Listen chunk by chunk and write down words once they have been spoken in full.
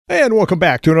And welcome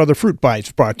back to another Fruit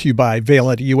Bites brought to you by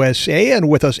Valent USA. And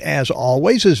with us, as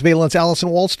always, is Valent's Allison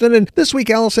Walston. And this week,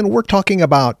 Allison, we're talking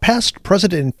about past,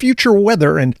 present, and future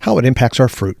weather and how it impacts our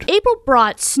fruit. April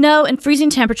brought snow and freezing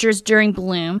temperatures during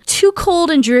bloom, too cold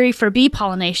and dreary for bee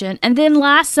pollination, and then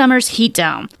last summer's heat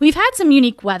dome. We've had some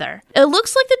unique weather. It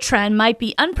looks like the trend might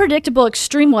be unpredictable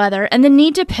extreme weather and the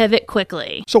need to pivot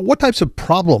quickly. So what types of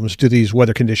problems do these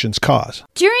weather conditions cause?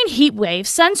 During heat waves,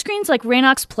 sunscreens like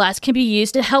Rainox Plus can be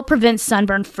used to help prevent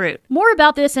sunburned fruit. More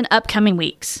about this in upcoming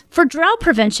weeks. For drought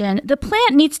prevention, the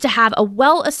plant needs to have a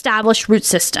well-established root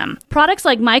system. Products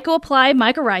like Myco-Apply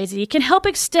Mycorrhizae can help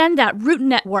extend that root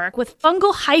network with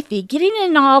fungal hyphae getting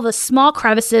in all the small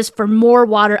crevices for more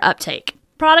water uptake.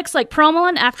 Products like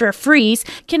Promelin after a freeze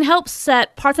can help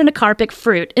set parthenocarpic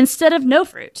fruit instead of no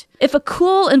fruit. If a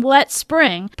cool and wet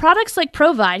spring, products like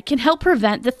Provide can help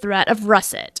prevent the threat of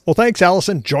russet. Well, thanks,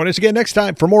 Allison. Join us again next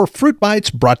time for more Fruit Bites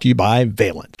brought to you by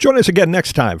Valent. Join us again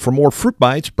next time for more Fruit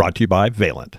Bites brought to you by Valent.